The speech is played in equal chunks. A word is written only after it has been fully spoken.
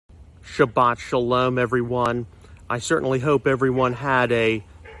Shabbat Shalom, everyone. I certainly hope everyone had a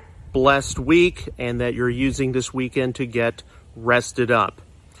blessed week and that you're using this weekend to get rested up.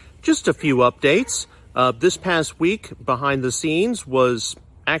 Just a few updates. This past week, behind the scenes, was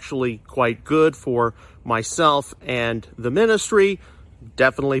actually quite good for myself and the ministry.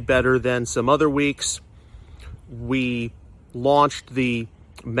 Definitely better than some other weeks. We launched the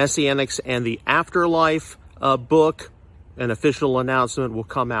Messianics and the Afterlife book. An official announcement will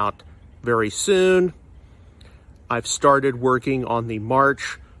come out very soon. I've started working on the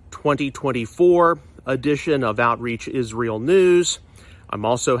March 2024 edition of Outreach Israel News. I'm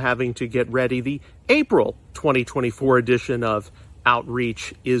also having to get ready the April 2024 edition of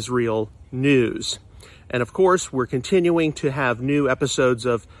Outreach Israel News. And of course, we're continuing to have new episodes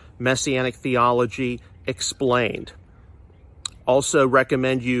of Messianic Theology Explained. Also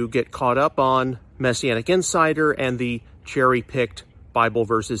recommend you get caught up on Messianic Insider and the Cherry-Picked Bible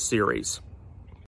Verses series.